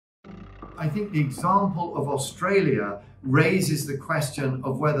I think the example of Australia raises the question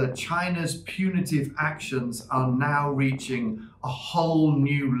of whether China's punitive actions are now reaching a whole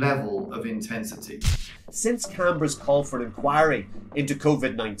new level of intensity. Since Canberra's call for an inquiry into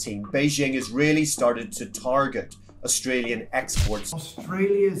COVID-19, Beijing has really started to target Australian exports.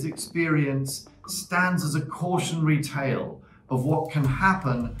 Australia's experience stands as a cautionary tale of what can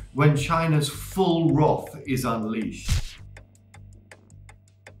happen when China's full wrath is unleashed.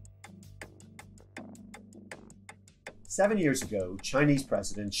 7 years ago, Chinese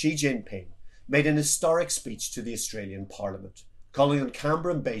President Xi Jinping made an historic speech to the Australian Parliament, calling on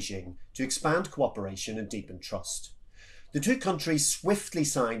Canberra and Beijing to expand cooperation and deepen trust. The two countries swiftly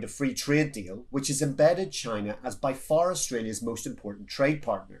signed a free trade deal, which has embedded China as by far Australia's most important trade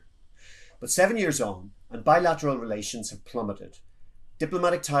partner. But 7 years on, and bilateral relations have plummeted.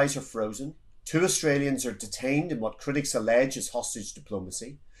 Diplomatic ties are frozen, 2 Australians are detained in what critics allege is hostage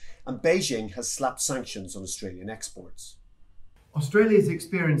diplomacy, and Beijing has slapped sanctions on Australian exports. Australia's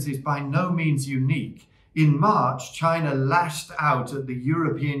experience is by no means unique. In March, China lashed out at the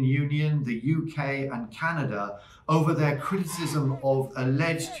European Union, the UK and Canada over their criticism of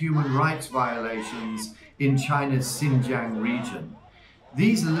alleged human rights violations in China's Xinjiang region.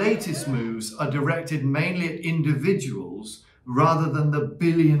 These latest moves are directed mainly at individuals rather than the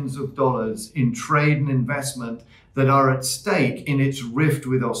billions of dollars in trade and investment that are at stake in its rift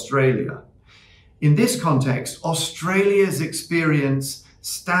with Australia. In this context, Australia's experience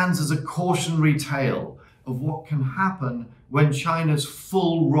stands as a cautionary tale of what can happen when China's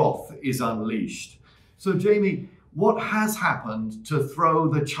full wrath is unleashed. So Jamie, what has happened to throw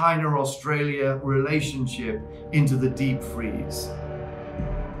the China-Australia relationship into the deep freeze?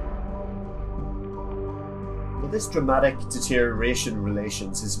 Well, this dramatic deterioration in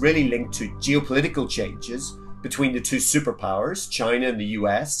relations is really linked to geopolitical changes between the two superpowers, China and the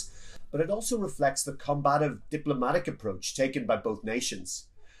US, but it also reflects the combative diplomatic approach taken by both nations.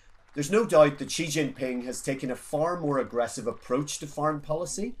 There's no doubt that Xi Jinping has taken a far more aggressive approach to foreign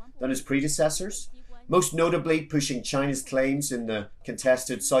policy than his predecessors, most notably pushing China's claims in the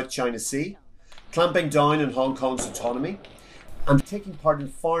contested South China Sea, clamping down on Hong Kong's autonomy, and taking part in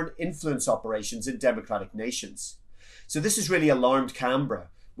foreign influence operations in democratic nations. So this has really alarmed Canberra,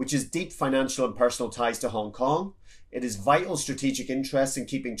 which has deep financial and personal ties to Hong Kong. It has vital strategic interests in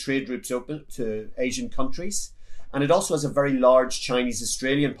keeping trade routes open to Asian countries, and it also has a very large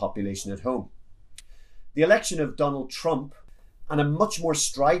Chinese-Australian population at home. The election of Donald Trump and a much more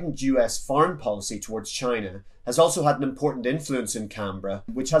strident US foreign policy towards China has also had an important influence in Canberra,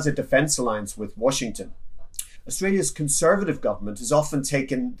 which has a defence alliance with Washington. Australia's Conservative government has often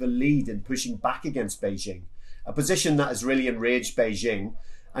taken the lead in pushing back against Beijing, a position that has really enraged Beijing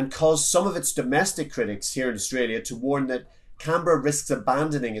and caused some of its domestic critics here in Australia to warn that Canberra risks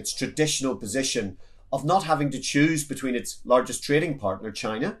abandoning its traditional position of not having to choose between its largest trading partner,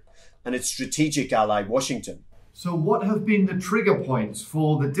 China, and its strategic ally, Washington. So what have been the trigger points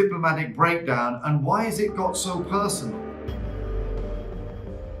for the diplomatic breakdown, and why has it got so personal?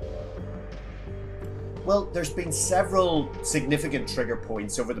 Well, there's been several significant trigger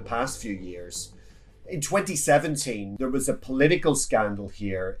points over the past few years. In 2017, there was a political scandal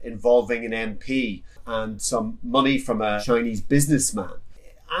here involving an MP and some money from a Chinese businessman.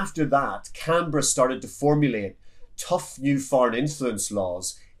 After that, Canberra started to formulate tough new foreign influence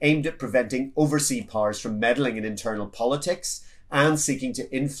laws aimed at preventing overseas powers from meddling in internal politics and seeking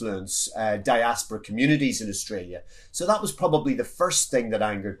to influence diaspora communities in Australia. So that was probably the first thing that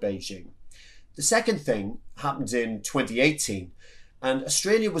angered Beijing. The second thing happened in 2018, and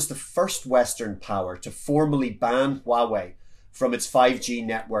Australia was the first Western power to formally ban Huawei from its 5G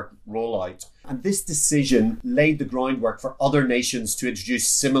network rollout. And this decision laid the groundwork for other nations to introduce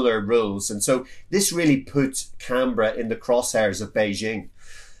similar rules. And so this really put Canberra in the crosshairs of Beijing.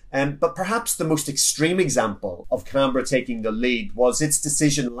 But perhaps the most extreme example of Canberra taking the lead was its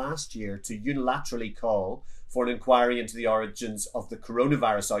decision last year to unilaterally call for an inquiry into the origins of the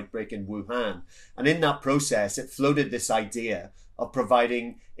coronavirus outbreak in Wuhan. And in that process, it floated this idea of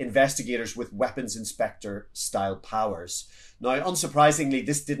providing investigators with weapons inspector style powers. Now, unsurprisingly,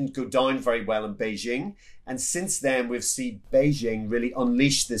 this didn't go down very well in Beijing. And since then, we've seen Beijing really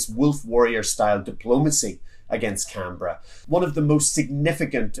unleash this wolf warrior style diplomacy against Canberra. One of the most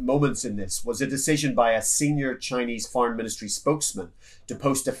significant moments in this was a decision by a senior Chinese Foreign Ministry spokesman to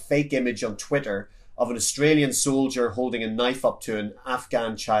post a fake image on Twitter of an Australian soldier holding a knife up to an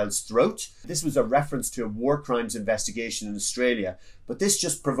Afghan child's throat. This was a reference to a war crimes investigation in Australia, but this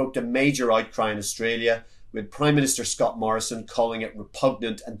just provoked a major outcry in Australia, with Prime Minister Scott Morrison calling it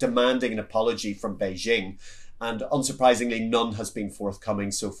repugnant and demanding an apology from Beijing. And unsurprisingly, none has been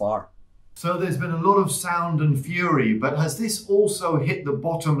forthcoming so far. So there's been a lot of sound and fury, but has this also hit the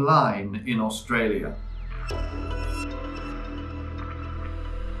bottom line in Australia?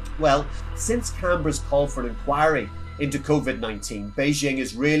 Well, since Canberra's call for an inquiry into COVID-19, Beijing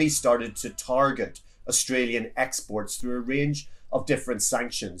has really started to target Australian exports through a range of different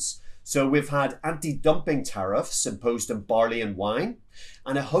sanctions. So we've had anti-dumping tariffs imposed on barley and wine,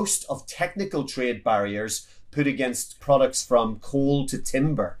 and a host of technical trade barriers put against products from coal to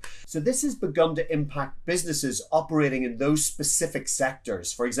timber. So this has begun to impact businesses operating in those specific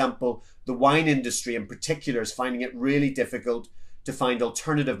sectors. For example, the wine industry in particular is finding it really difficult to find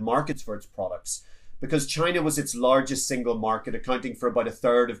alternative markets for its products, because China was its largest single market, accounting for about a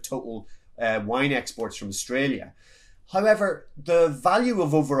third of total wine exports from Australia. However, the value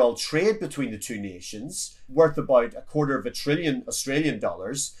of overall trade between the two nations, worth about $250 billion Australian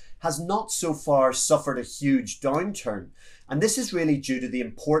dollars, has not so far suffered a huge downturn. And this is really due to the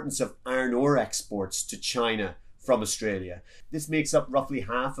importance of iron ore exports to China from Australia. This makes up roughly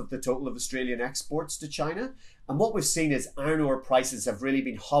half of the total of Australian exports to China. And what we've seen is iron ore prices have really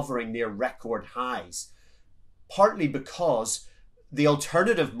been hovering near record highs, partly because the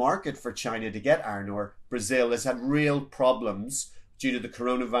alternative market for China to get iron ore, Brazil, has had real problems due to the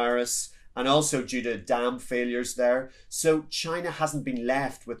coronavirus and also due to dam failures there. So China hasn't been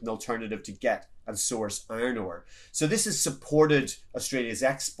left with an alternative to get and source iron ore. So this has supported Australia's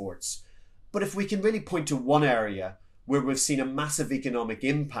exports. But if we can really point to one area where we've seen a massive economic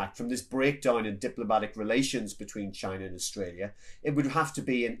impact from this breakdown in diplomatic relations between China and Australia, it would have to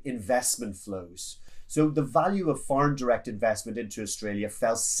be in investment flows. So the value of foreign direct investment into Australia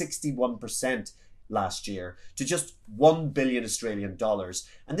fell 61% last year to just $1 billion Australian dollars.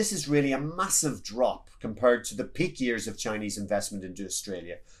 And this is really a massive drop compared to the peak years of Chinese investment into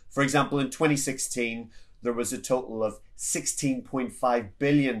Australia. For example, in 2016, there was a total of 16.5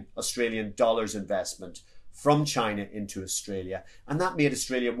 billion Australian dollars investment from China into Australia. And that made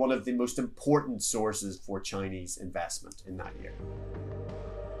Australia one of the most important sources for Chinese investment in that year.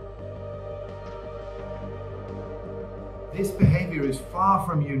 This behavior is far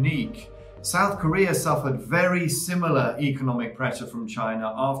from unique. South Korea suffered very similar economic pressure from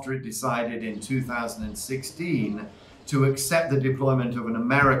China after it decided in 2016 to accept the deployment of an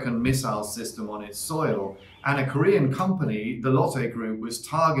American missile system on its soil. And a Korean company, the Lotte Group, was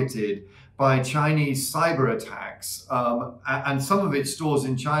targeted by Chinese cyber attacks, and some of its stores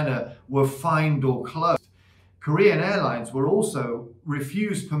in China were fined or closed. Korean Airlines were also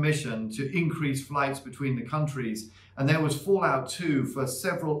refused permission to increase flights between the countries, and there was fallout too for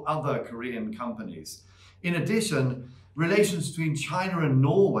several other Korean companies. In addition, relations between China and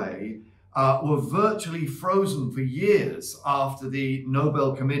Norway were virtually frozen for years after the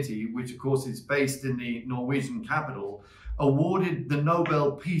Nobel Committee, which of course is based in the Norwegian capital, awarded the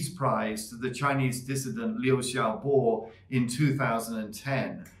Nobel Peace Prize to the Chinese dissident Liu Xiaobo in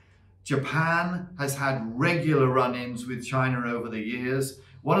 2010. Japan has had regular run-ins with China over the years.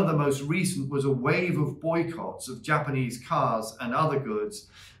 One of the most recent was a wave of boycotts of Japanese cars and other goods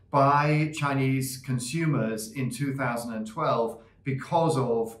by Chinese consumers in 2012 because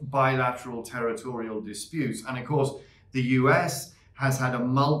of bilateral territorial disputes. And of course, the US has had a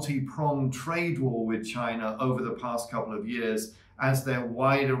multi-pronged trade war with China over the past couple of years as their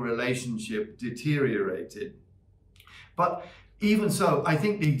wider relationship deteriorated. But even so, I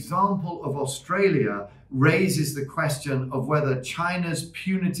think the example of Australia raises the question of whether China's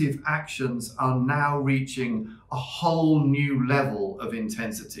punitive actions are now reaching a whole new level of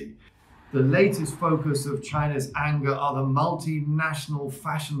intensity. The latest focus of China's anger are the multinational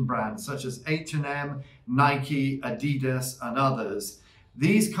fashion brands such as H&M, Nike, Adidas, and others.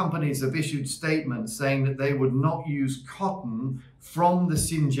 These companies have issued statements saying that they would not use cotton from the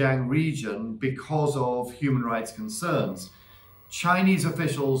Xinjiang region because of human rights concerns. Chinese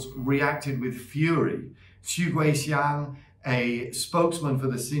officials reacted with fury. Xu Guixiang, a spokesman for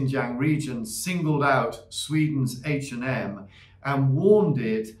the Xinjiang region, singled out Sweden's H&M and warned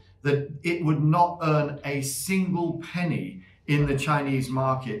it that it would not earn a single penny in the Chinese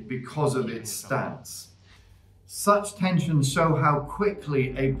market because of its stance. Such tensions show how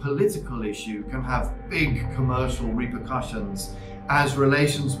quickly a political issue can have big commercial repercussions as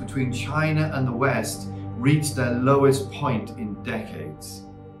relations between China and the West reach their lowest point in decades.